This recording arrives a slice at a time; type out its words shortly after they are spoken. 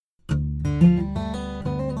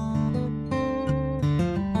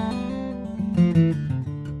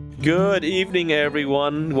Good evening,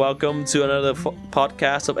 everyone. Welcome to another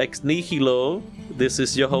podcast of Nihilo. This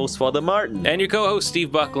is your host, Father Martin. And your co-host,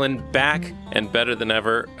 Steve Buckland, back and better than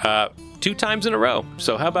ever, 2 times in a row.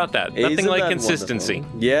 So how about that? Nothing Isn't like that consistency.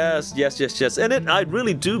 Wonderful? Yes. And I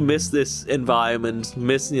really do miss this environment,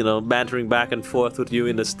 bantering back and forth with you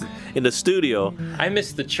in the studio. I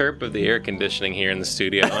miss the chirp of the air conditioning here in the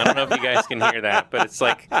studio. I don't know if you guys can hear that, but it's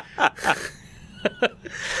like...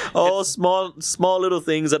 All small little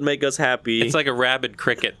things that make us happy. It's like a rabid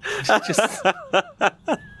cricket. So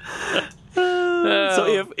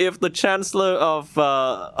if the Chancellor of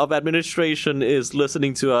Administration is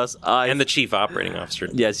listening to us, and the Chief Operating Officer.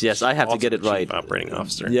 Yes, I have to get it right. Chief Operating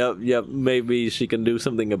Officer. Yep. Maybe she can do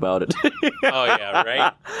something about it. Oh yeah,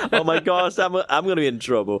 right. Oh my gosh, I'm gonna be in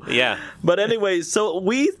trouble. Yeah. But anyway, so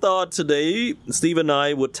we thought today Steve and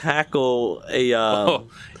I would tackle a.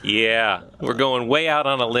 Yeah, we're going way out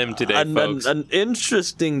on a limb today, folks. An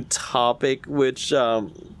interesting topic, which I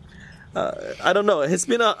don't know. It's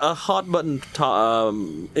been a hot button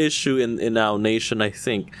issue in our nation, I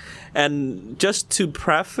think. And just to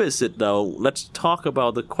preface it, though, let's talk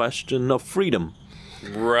about the question of freedom.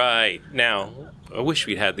 Right. Now, I wish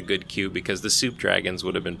we'd had the good cue because the Soup Dragons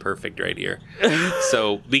would have been perfect right here.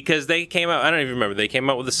 So, because they came out, I don't even remember, they came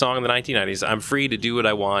out with a song in the 1990s, I'm free to do what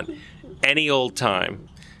I want any old time.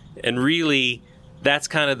 And really, that's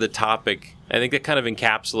kind of the topic. I think that kind of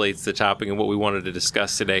encapsulates the topic and what we wanted to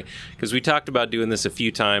discuss today. Because we talked about doing this a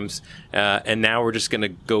few times, and now we're just going to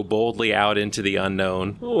go boldly out into the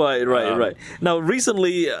unknown. Right. Now,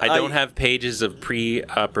 recently... I don't have pages of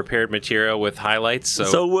prepared material with highlights,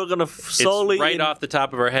 so we're going to solely... It's right off the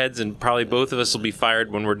top of our heads, and probably both of us will be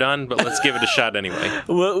fired when we're done, but let's give it a shot anyway.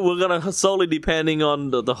 We're going to solely depending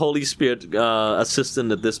on the Holy Spirit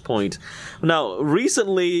assistant at this point. Now,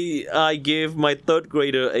 recently, I gave my third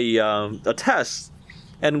grader a test,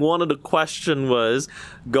 and one of the question was,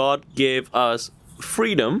 God gave us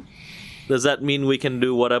freedom. Does that mean we can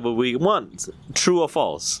do whatever we want? True or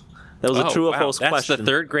false? That was a true or false question. That's the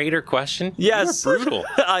third grader question? Yes. You're brutal.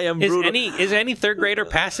 I am brutal. Is any third grader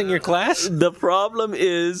passing your class? The problem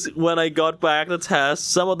is, when I got back the test,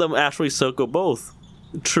 some of them actually circled both.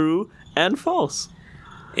 True and false.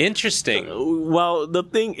 Interesting. Well, the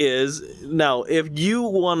thing is, now, if you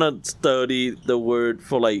want to study the word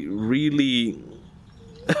for, like, really...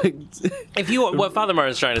 what Father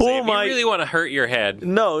Martin's trying to say, if you really want to hurt your head...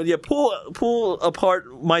 pull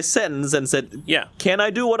apart my sentence and said, can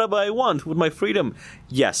I do whatever I want with my freedom?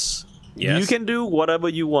 Yes. You can do whatever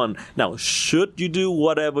you want. Now, should you do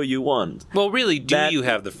whatever you want? Well, really, do you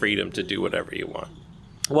have the freedom to do whatever you want?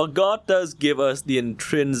 Well, God does give us the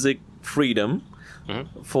intrinsic freedom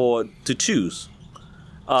to choose.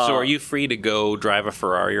 So are you free to go drive a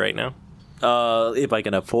Ferrari right now? If I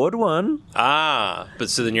can afford one. But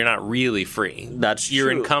so then you're not really free. That's true.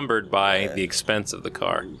 You're encumbered by the expense of the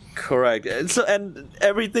car. Correct. And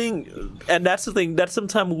everything, and that's the thing, that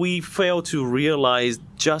sometimes we fail to realize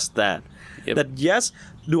just that. Yep. That yes,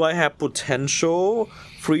 do I have potential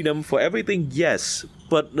freedom for everything? Yes.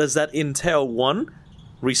 But does that entail, 1,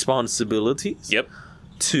 responsibilities? Yep.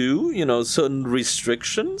 2, certain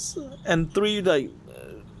restrictions, and 3,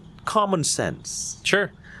 common sense.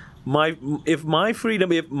 Sure. If my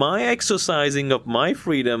exercising of my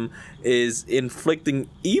freedom is inflicting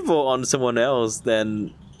evil on someone else,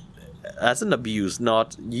 then that's an abuse,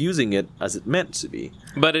 not using it as it meant to be.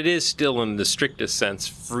 But it is still, in the strictest sense,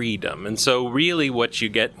 freedom. And so really what you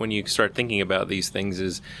get when you start thinking about these things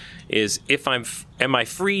is am I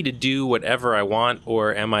free to do whatever I want,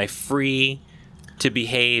 or am I free to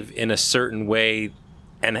behave in a certain way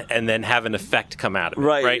and then have an effect come out of it,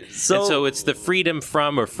 right? So it's the freedom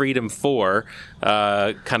from or freedom for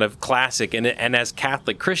kind of classic. And as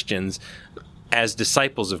Catholic Christians, as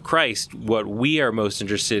disciples of Christ, what we are most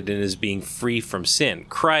interested in is being free from sin.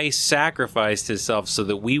 Christ sacrificed himself so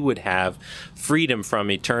that we would have freedom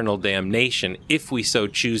from eternal damnation if we so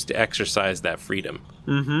choose to exercise that freedom.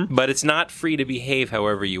 Mm-hmm. But it's not free to behave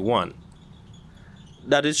however you want.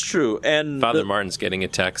 That is true. And Father Martin's getting a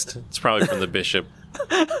text. It's probably from the bishop.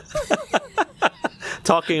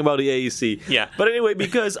 Talking about the AEC. Yeah. But anyway,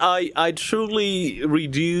 because I truly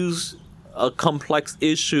reduce a complex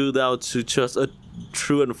issue down to just a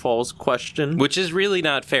true and false question. Which is really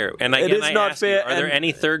not fair. And again, it is not fair. Are there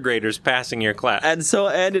any third graders passing your class? And so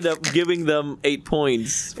I ended up giving them 8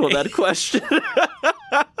 points for that question.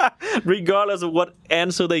 Regardless of what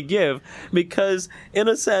answer they give. Because, in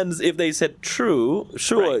a sense, if they said true,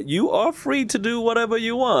 sure, right, you are free to do whatever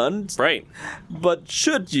you want. Right. But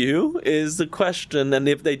should you is the question. And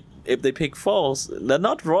if they pick false, they're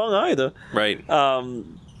not wrong either. Right.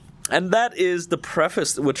 And that is the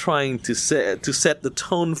preface that we're trying to set the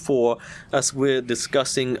tone for as we're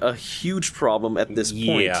discussing a huge problem at this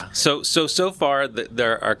point. Yeah. So far,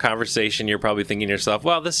 our conversation, you're probably thinking to yourself,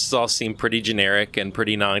 well, this has all seemed pretty generic and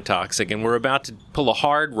pretty non-toxic, and we're about to pull a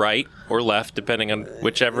hard right or left, depending on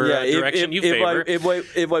whichever direction you favor.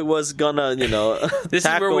 If I was gonna, this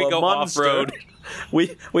is where we go off-road.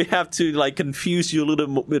 We have to like confuse you a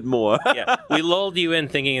little bit more. Yeah, we lulled you in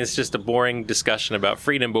thinking it's just a boring discussion about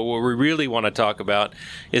freedom, but what we really want to talk about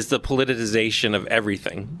is the politicization of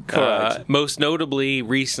everything. Correct. Most notably,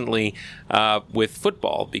 recently with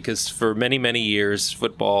football, because for many, many years,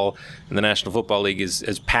 football and the National Football League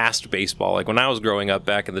has passed baseball. Like when I was growing up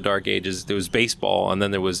back in the dark ages, there was baseball, and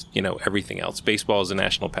then there was everything else. Baseball is a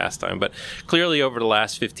national pastime, but clearly over the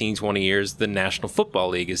last 15, 20 years, the National Football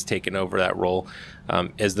League has taken over that role.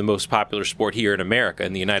 As the most popular sport here in America,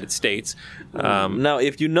 in the United States. Now,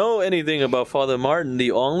 if you know anything about Father Martin,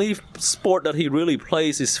 the only sport that he really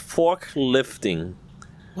plays is fork lifting.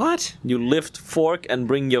 What? You lift fork and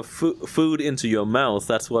bring your food into your mouth.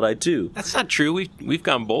 That's what I do. That's not true. We've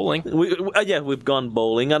gone bowling. We've gone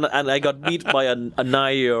bowling, and I got beat by a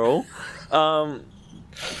 9-year-old.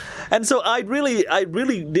 And so I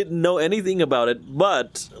really didn't know anything about it,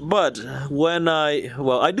 but when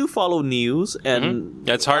I do follow news, and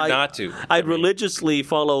That's hard not to. I religiously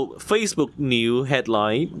follow Facebook news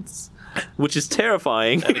headlines, which is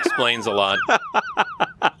terrifying. That explains a lot.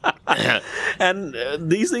 And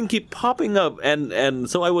these things keep popping up, and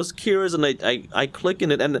so I was curious, and I click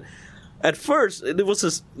in it, and at first it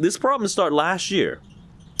was this problem started last year.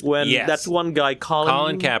 When that's one guy,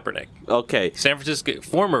 Colin Kaepernick. Okay.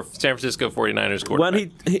 Former San Francisco 49ers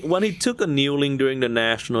quarterback. When he took a kneeling during the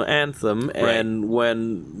national anthem, and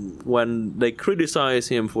when they criticized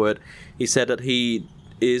him for it, he said that he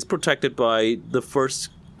is protected by the First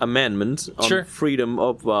Amendment on freedom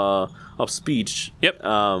of speech. Yep.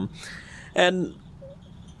 And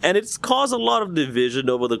it's caused a lot of division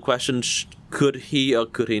over the question, could he or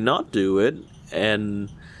could he not do it? And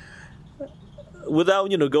without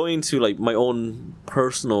going to like my own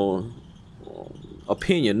personal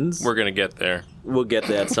opinions, we're gonna get there. We'll get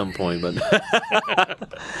there at some point, but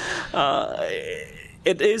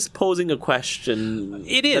it is posing a question.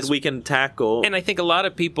 It is that we can tackle, and I think a lot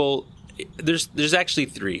of people. There's actually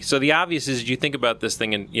three. So the obvious is you think about this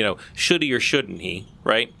thing and should he or shouldn't he,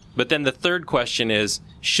 right? But then the third question is,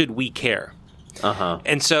 should we care?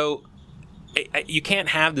 And so you can't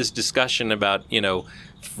have this discussion about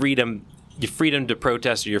freedom. Your freedom to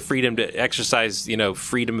protest or your freedom to exercise,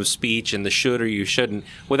 freedom of speech and the should or you shouldn't,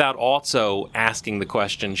 without also asking the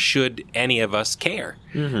question, should any of us care?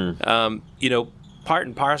 Part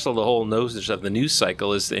and parcel of the whole notion of the news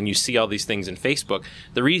cycle is, and you see all these things in Facebook,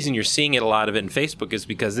 the reason you're seeing a lot of it in Facebook is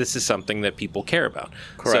because this is something that people care about.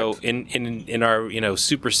 Correct. So in our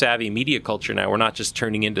super savvy media culture now, we're not just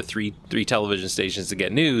turning into three television stations to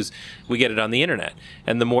get news, we get it on the internet.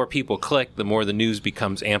 And the more people click, the more the news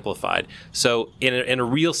becomes amplified. So in a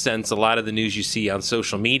real sense, a lot of the news you see on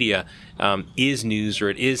social media is news,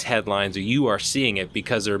 or it is headlines, or you are seeing it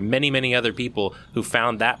because there are many, many other people who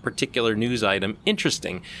found that particular news item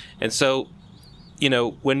interesting. And so,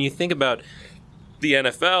 when you think about the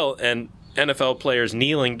NFL and NFL players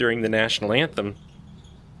kneeling during the national anthem,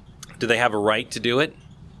 do they have a right to do it?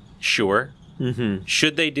 Sure.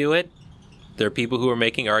 Should they do it? There are people who are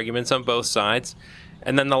making arguments on both sides.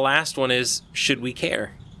 And then the last one is, should we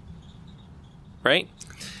care? Right?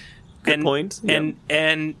 Good point. Yep.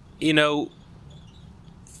 And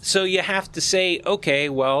so you have to say, okay,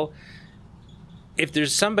 well, if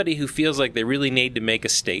there's somebody who feels like they really need to make a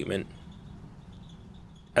statement,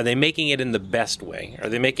 are they making it in the best way? Are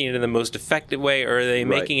they making it in the most effective way? Or are they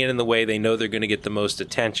making it in the way they know they're going to get the most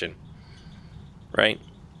attention? Right?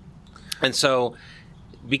 And so,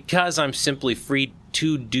 because I'm simply free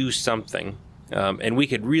to do something, and we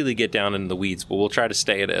could really get down into the weeds, but we'll try to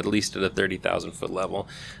stay at least at a 30,000 foot level.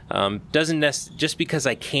 Just because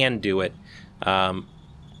I can do it, I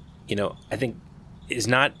think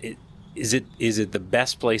is it the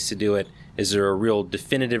best place to do it? Is there a real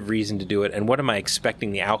definitive reason to do it? And what am I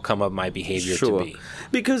expecting the outcome of my behavior to be?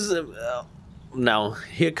 Because now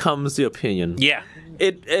here comes the opinion. Yeah,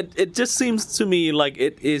 it just seems to me like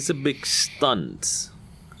it is a big stunt.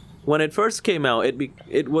 When it first came out,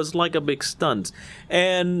 it was like a big stunt,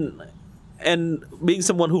 and being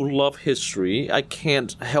someone who loves history, I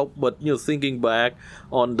can't help but thinking back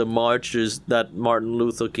on the marches that Martin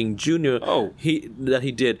Luther King Jr. he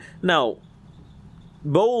did. Now,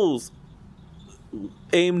 both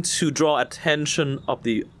aim to draw attention of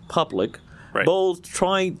the public, both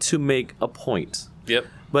trying to make a point. Yep.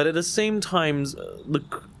 But at the same time,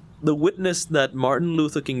 the witness that Martin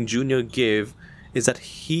Luther King Jr. gave is that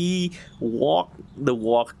he walked the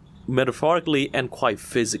walk metaphorically and quite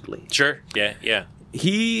physically. Sure. Yeah.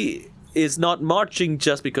 He is not marching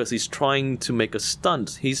just because he's trying to make a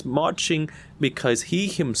stunt. He's marching because he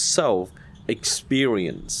himself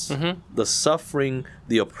experienced the suffering,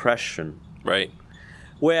 the oppression. Right.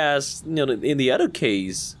 Whereas, in the other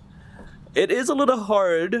case, it is a little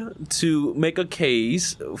hard to make a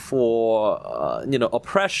case for,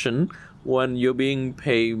 oppression when you're being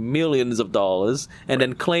paid millions of dollars and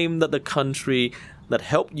then claim that the country that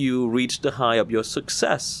helped you reach the high of your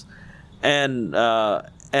success and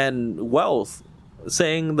wealth,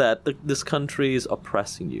 saying that this country is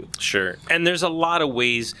oppressing you. Sure. And there's a lot of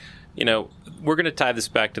ways, we're going to tie this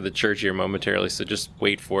back to the church here momentarily, so just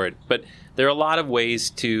wait for it. But there are a lot of ways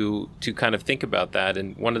to kind of think about that.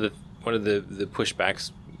 And one of the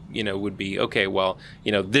pushbacks, would be, okay, well,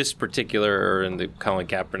 this particular, or in the Colin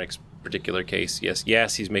Kaepernick's particular case,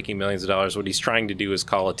 yes, he's making millions of dollars. What he's trying to do is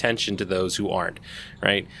call attention to those who aren't,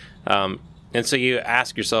 right? And so you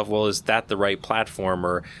ask yourself, well, is that the right platform?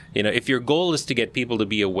 Or, if your goal is to get people to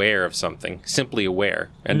be aware of something, simply aware,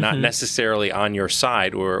 and not necessarily on your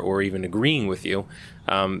side or even agreeing with you,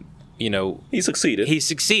 He succeeded. He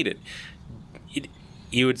succeeded.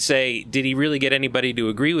 You would say, did he really get anybody to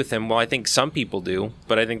agree with him? Well, I think some people do,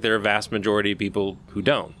 but I think there are a vast majority of people who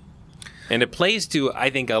don't. And it plays to, I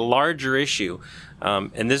think, a larger issue,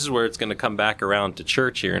 and this is where it's going to come back around to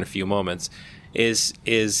church here in a few moments, is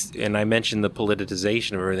and I mentioned the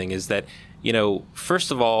politicization of everything, is that,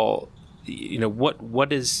 first of all,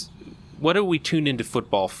 what are we tuned into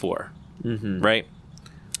football for, right?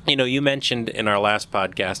 You mentioned in our last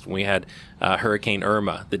podcast when we had Hurricane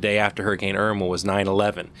Irma, the day after Hurricane Irma was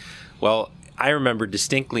 9/11. Well, I remember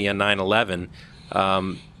distinctly on 9/11,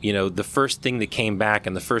 the first thing that came back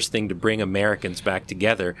and the first thing to bring Americans back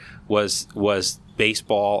together was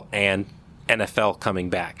baseball and NFL coming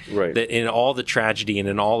back. Right. That in all the tragedy and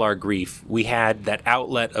in all our grief, we had that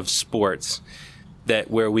outlet of sports that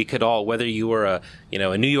where we could all, whether you were a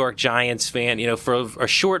New York Giants fan, for a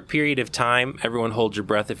short period of time, everyone hold your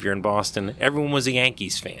breath if you're in Boston, everyone was a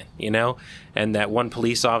Yankees fan, and that one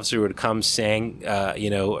police officer would come sing,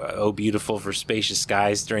 "Oh Beautiful for Spacious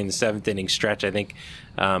Skies" during the 7th inning stretch, I think,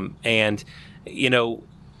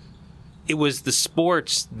 it was the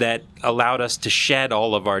sports that allowed us to shed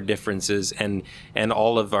all of our differences and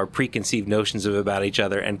all of our preconceived notions about each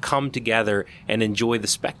other and come together and enjoy the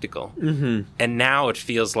spectacle. And now it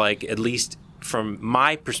feels like, at least from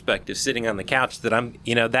my perspective, sitting on the couch, that I'm,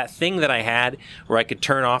 that thing that I had where I could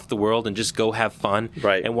turn off the world and just go have fun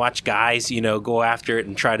and watch guys, go after it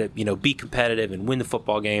and try to, be competitive and win the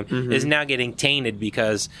football game is now getting tainted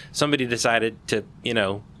because somebody decided to,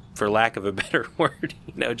 for lack of a better word,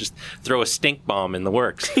 just throw a stink bomb in the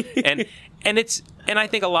works. And I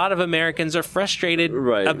think a lot of Americans are frustrated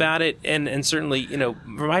about it. And certainly,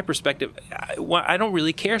 from my perspective, I don't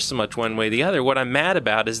really care so much one way or the other. What I'm mad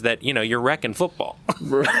about is that, you're wrecking football.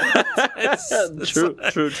 True.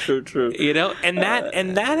 And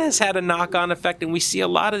that has had a knock-on effect. And we see a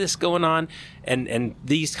lot of this going on and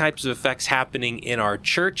these types of effects happening in our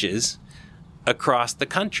churches across the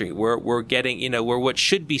country, where we're getting, where what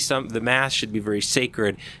should be the Mass should be very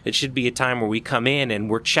sacred. It should be a time where we come in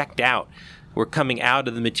and we're checked out. We're coming out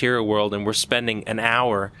of the material world and we're spending an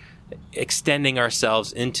hour extending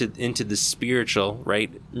ourselves into the spiritual,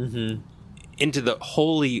 right? Into the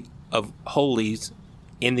holy of holies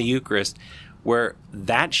in the Eucharist, where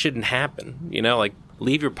that shouldn't happen.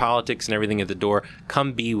 Leave your politics and everything at the door.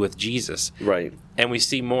 Come be with Jesus. Right. And we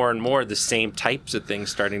see more and more the same types of things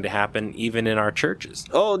starting to happen even in our churches.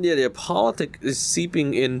 Oh, yeah, the politics is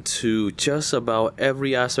seeping into just about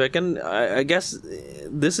every aspect. And I guess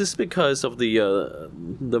this is because of the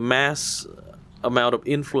mass amount of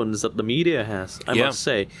influence that the media has, I must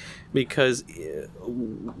say. Because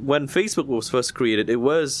when Facebook was first created, it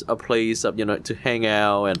was a place of, to hang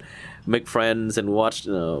out and make friends and watch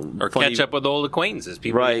or catch up with old acquaintances,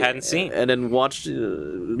 people you hadn't seen, and then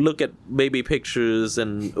look at baby pictures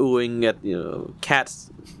and oohing at cats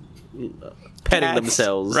petting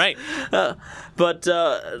themselves, right? But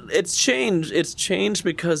it's changed. It's changed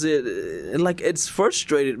because it's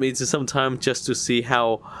frustrated me to sometimes just to see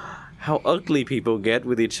how ugly people get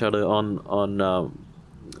with each other on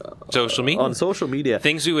social media. On social media.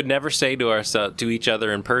 Things we would never say to each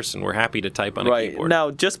other in person. We're happy to type on a keyboard. Now,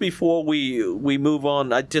 just before we move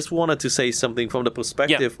on, I just wanted to say something from the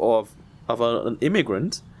perspective of an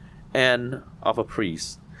immigrant and of a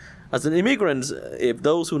priest. As an immigrant, if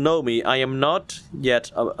those who know me, I am not yet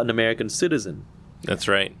an American citizen. That's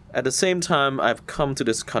right. At the same time, I've come to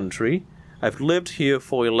this country. I've lived here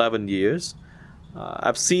for 11 years.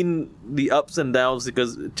 I've seen the ups and downs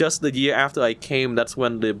because just the year after I came, that's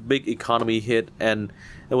when the big economy hit and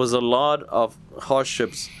there was a lot of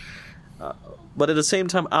hardships. But at the same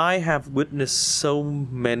time, I have witnessed so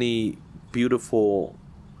many beautiful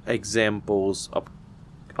examples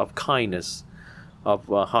of kindness, of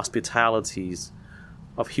hospitalities,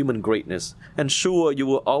 of human greatness. And sure, you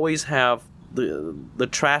will always have the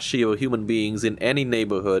trashier human beings in any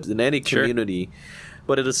neighborhood, in any community. Sure.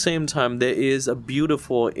 But at the same time, there is a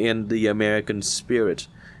beautiful in the American spirit.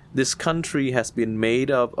 This country has been made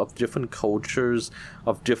up of different cultures,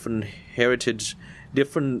 of different heritage,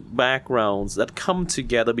 different backgrounds that come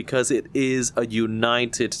together because it is a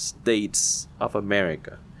United States of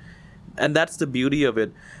America. And that's the beauty of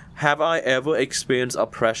it. Have I ever experienced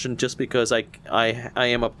oppression just because I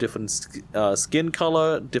am of different skin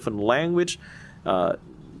color, different language,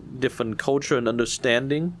 different culture and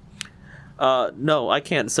understanding? No, I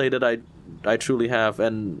can't say that I truly have.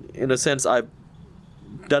 And in a sense, I've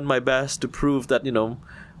done my best to prove that,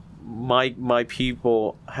 my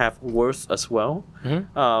people have worth as well.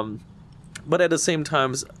 Mm-hmm. But at the same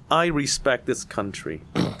time, I respect this country.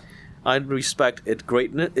 I respect its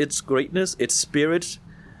greatness, its spirit,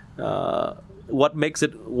 what makes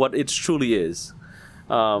it what it truly is.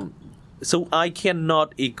 So I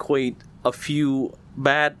cannot equate a few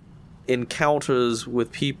bad encounters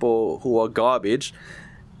with people who are garbage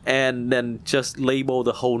and then just label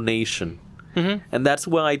the whole nation. Mm-hmm. And that's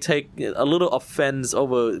where I take a little offense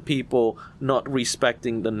over people not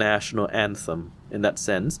respecting the national anthem in that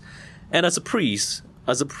sense. And as a priest,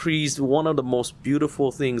 one of the most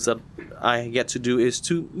beautiful things that I get to do is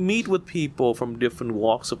to meet with people from different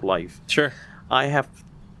walks of life. Sure. I have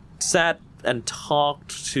sat and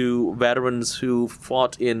talked to veterans who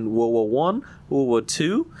fought in World War I, World War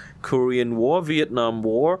II, Korean War, Vietnam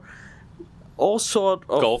War, all sort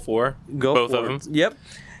of... Gulf War, both of them. Yep.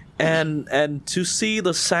 And to see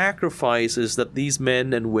the sacrifices that these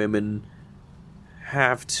men and women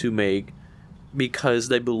have to make because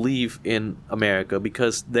they believe in America,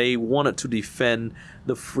 because they wanted to defend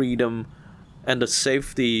the freedom and the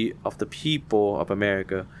safety of the people of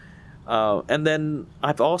America. And then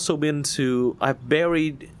I've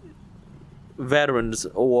buried veterans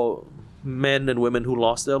or men and women who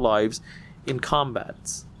lost their lives in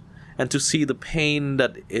combats. And to see the pain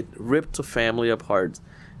that it ripped a family apart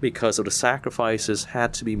because of the sacrifices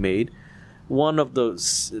had to be made. One of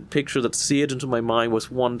the pictures that seared into my mind was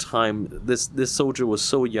one time this soldier was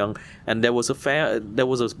so young, and there was a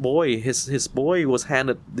boy. His boy was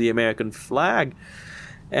handed the American flag,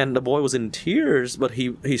 and the boy was in tears, but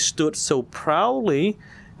he stood so proudly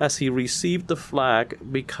as he received the flag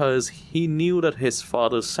because he knew that his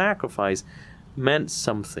father's sacrifice meant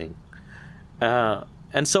something.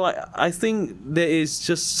 And so I think there is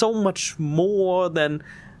just so much more than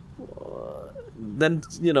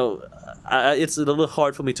it's a little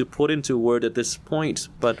hard for me to put into word at this point,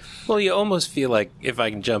 but... Well, you almost feel like, if I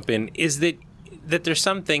can jump in, is that there's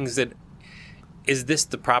some things that... Is this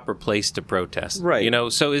the proper place to protest? Right.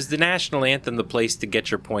 So is the national anthem the place to get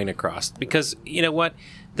your point across? Because, you know what?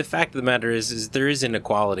 The fact of the matter is there is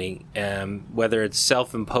inequality, whether it's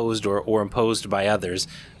self-imposed or imposed by others,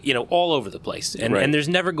 all over the place. And, right. And there's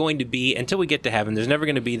never going to be, until we get to heaven, there's never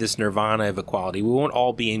going to be this nirvana of equality. We won't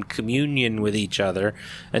all be in communion with each other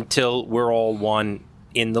until we're all one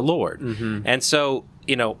in the Lord. Mm-hmm. And so,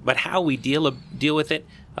 but how we deal with it...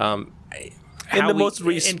 in the most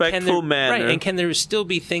respectful manner. Right, and can there still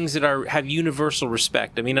be things that have universal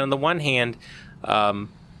respect? I mean, on the one hand, and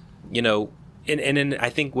I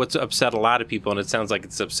think what's upset a lot of people, and it sounds like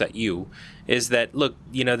it's upset you, is that, look,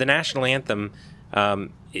 the national anthem,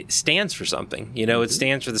 it stands for something. Mm-hmm. It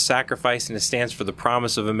stands for the sacrifice, and it stands for the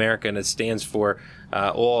promise of America, and it stands for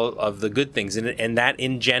all of the good things. And that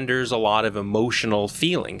engenders a lot of emotional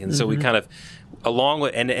feeling. And so we kind of... along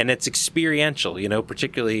with and it's experiential,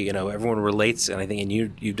 particularly everyone relates, and I think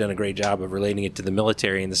you've done a great job of relating it to the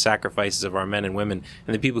military and the sacrifices of our men and women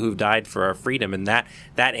and the people who've died for our freedom, and that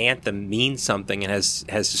anthem means something and has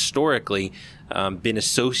historically been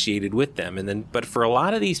associated with them. But for a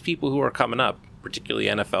lot of these people who are coming up, particularly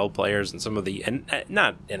NFL players and some of the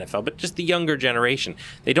not NFL but just the younger generation,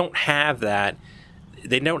 they don't have that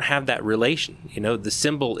relation. The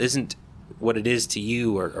symbol isn't what it is to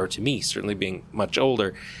you or to me, certainly being much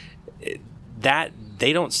older, that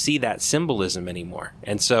they don't see that symbolism anymore.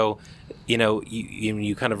 And so,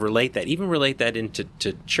 you kind of relate that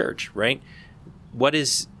into church, right? What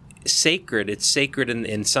is sacred? It's sacred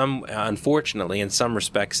in some, unfortunately, in some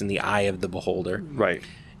respects, in the eye of the beholder. Right.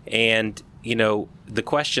 And, the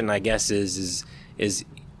question, I guess, is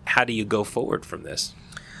how do you go forward from this?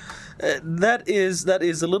 That is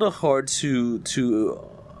a little hard to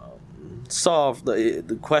solve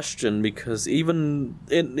the question, because even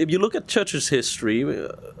if you look at church's history,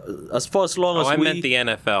 as long as I meant the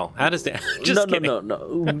NFL. How does that?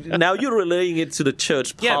 No. Now you're relating it to the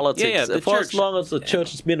church politics. As long as the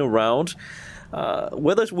church has been around,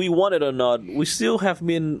 whether we want it or not, we still have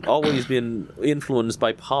always been influenced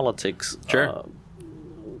by politics. Sure.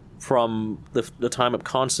 From the time of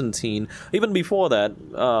Constantine, even before that,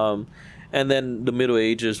 and then the Middle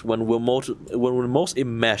Ages, when we're most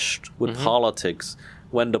enmeshed with politics,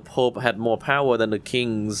 when the Pope had more power than the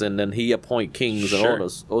kings, and then he appoint kings and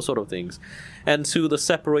all sort of things, and to the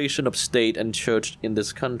separation of state and church in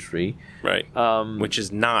this country, right? Which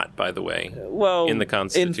is not, by the way, in the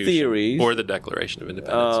Constitution, in theory, or the Declaration of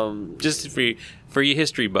Independence. Just for you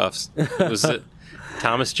history buffs, it was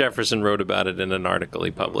Thomas Jefferson wrote about it in an article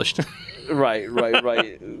he published. Right.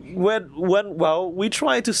 When we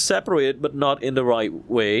try to separate it, but not in the right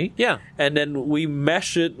way. Yeah. And then we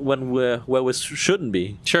mesh it when where we shouldn't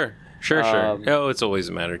be. Sure. It's always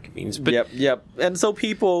a matter of convenience. But Yep. And so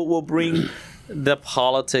people will bring the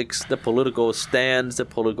politics, the political stance, the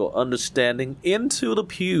political understanding into the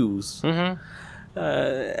pews. Mm-hmm.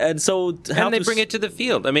 And they bring it to the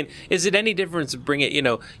field. I mean, is it any difference to bring it?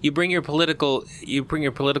 You bring your political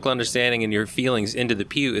understanding and your feelings into the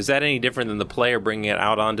pew. Is that any different than the player bringing it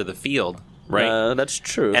out onto the field? Right. That's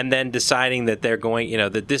true. And then deciding that they're going,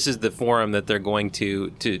 that this is the forum that they're going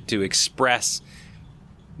to express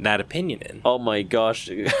that opinion in. Oh my gosh!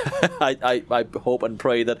 I hope and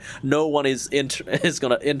pray that no one is going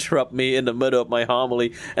to interrupt me in the middle of my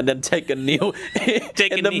homily and then take a knee middle.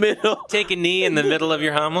 Take a knee in the middle of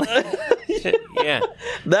your homily. Yeah,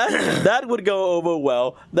 that would go over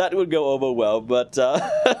well. But well,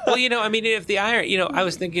 I mean, if the iron, I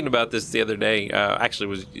was thinking about this the other day. Actually,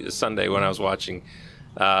 it was Sunday when I was watching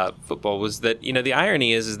football. Was that the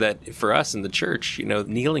irony is that for us in the church,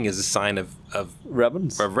 kneeling is a sign of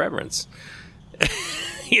reverence.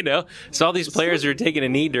 So all these players are taking a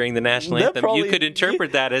knee during the national anthem. You could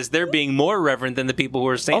interpret that as they're being more reverent than the people who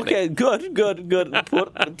are standing. Okay,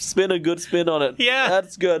 good. Spin a good spin on it. Yeah,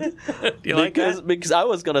 that's good. Do you like that? Because I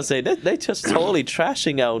was gonna say that they just totally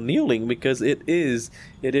trashing out kneeling, because it is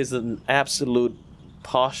an absolute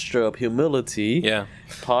posture of humility,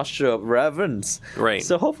 posture of reverence. Right.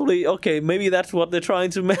 So hopefully, maybe that's what they're trying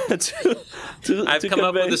to I've come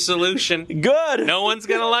up with a solution. Good. No one's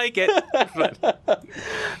gonna like it.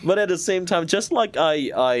 But at the same time, just like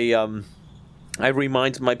I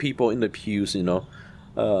remind my people in the pews,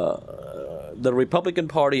 the Republican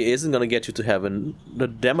Party isn't going to get you to heaven. The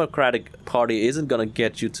Democratic Party isn't going to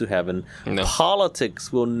get you to heaven. No.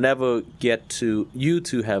 Politics will never get you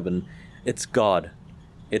to heaven. It's God.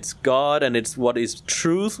 It's God, and it's what is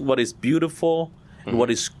truth, what is beautiful, and what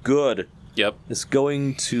is good. Yep. It's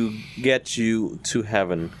going to get you to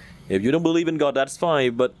heaven. If you don't believe in God, that's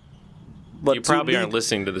fine, but you probably aren't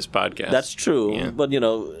listening to this podcast. That's true. Yeah. But,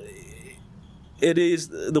 it is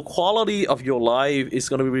the quality of your life is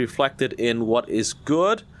going to be reflected in what is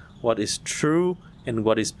good, what is true, and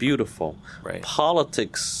what is beautiful. Right.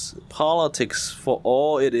 Politics, for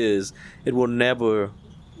all it is, it will never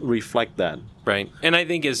reflect that. Right. And I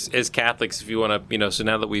think as Catholics, if you want to, so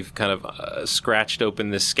now that we've kind of scratched open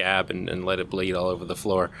this scab and let it bleed all over the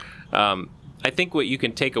floor, I think what you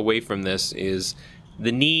can take away from this is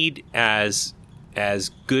the need as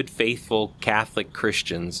good, faithful Catholic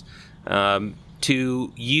Christians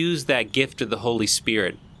to use that gift of the Holy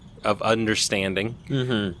Spirit of understanding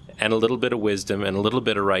and a little bit of wisdom and a little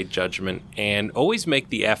bit of right judgment, and always make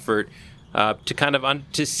the effort to kind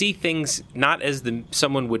of to see things not as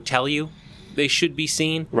someone would tell you they should be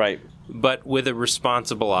seen, right? But with a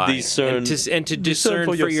responsible eye, and to discern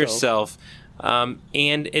for yourself. And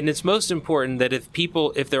it's most important that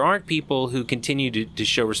if there aren't people who continue to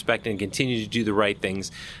show respect and continue to do the right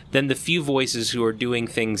things, then the few voices who are doing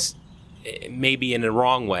things maybe in a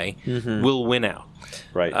wrong way will win out.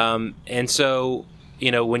 Right. And so,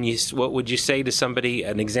 what would you say to somebody?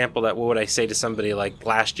 An example what would I say to somebody like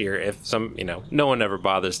last year if no one ever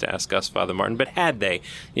bothers to ask us, Father Martin, but had they,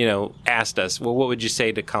 asked us, well, what would you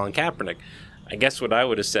say to Colin Kaepernick? I guess what I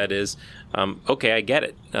would have said is, okay, I get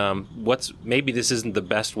it. Maybe this isn't the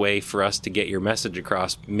best way for us to get your message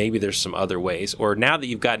across. Maybe there's some other ways. Or now that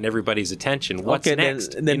you've gotten everybody's attention, what's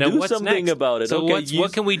next? Then do something about it. So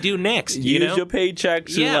what can we do next? Use your paycheck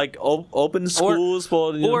to open schools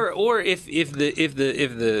for. Or if the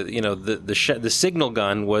signal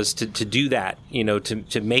gun was to do that,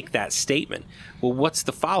 to make that statement. Well, what's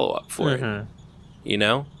the follow up for it?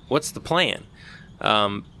 What's the plan?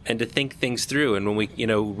 and to think things through. And when we,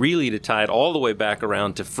 really to tie it all the way back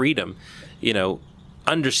around to freedom,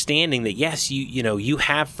 understanding that, yes, you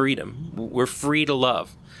have freedom. We're free to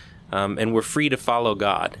love, and we're free to follow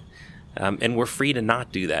God, and we're free to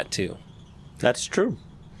not do that too. That's true.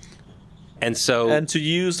 And to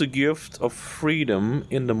use the gift of freedom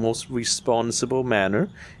in the most responsible manner,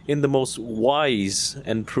 in the most wise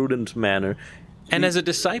and prudent manner, and as a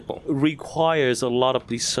disciple, requires a lot of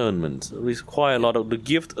discernment. Require a lot of the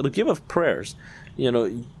gift of prayers.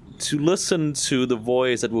 To listen to the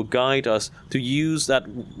voice that will guide us to use that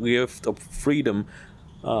gift of freedom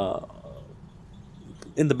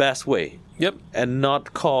in the best way. Yep. And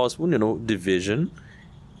not cause division,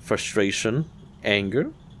 frustration,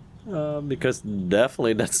 anger. Because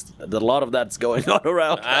definitely that's a lot of that's going on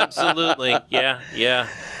around. Absolutely, yeah.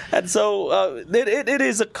 And so it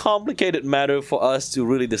is a complicated matter for us to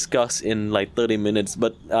really discuss in like 30 minutes.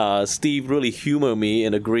 But Steve really humored me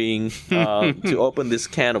in agreeing to open this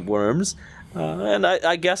can of worms. And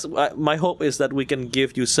I guess my hope is that we can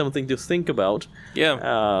give you something to think about.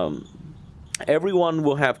 Yeah. Everyone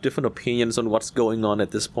will have different opinions on what's going on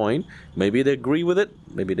at this point. Maybe they agree with it,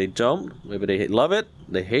 maybe they don't, maybe they love it,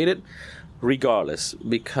 they hate it. Regardless,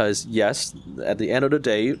 because yes, at the end of the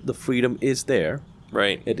day, the freedom is there.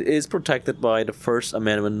 Right. It is protected by the First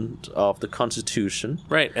Amendment of the Constitution.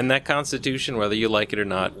 Right, and that Constitution, whether you like it or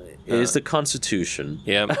not, is the Constitution.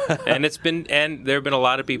 Yeah, and there have been a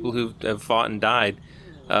lot of people who have fought and died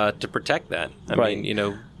to protect that. I mean,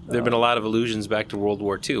 there have been a lot of allusions back to World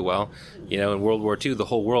War II. Well, in World War II, the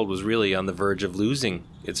whole world was really on the verge of losing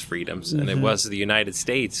its freedoms, and it was the United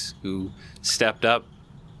States who stepped up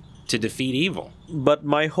to defeat evil. But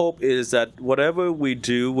my hope is that whatever we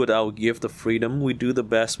do with our gift of freedom, we do the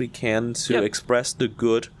best we can to express the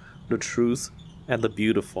good, the truth, and the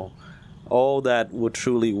beautiful. All that will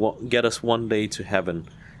truly get us one day to heaven.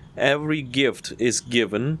 Every gift is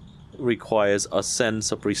given requires a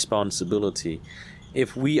sense of responsibility.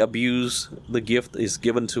 If we abuse the gift is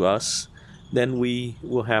given to us, then we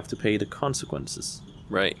will have to pay the consequences.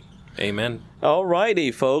 Right. Amen.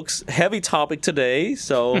 Alrighty, folks. Heavy topic today,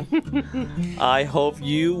 so I hope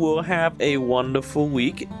you will have a wonderful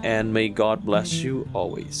week, and may God bless you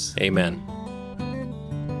always. Amen.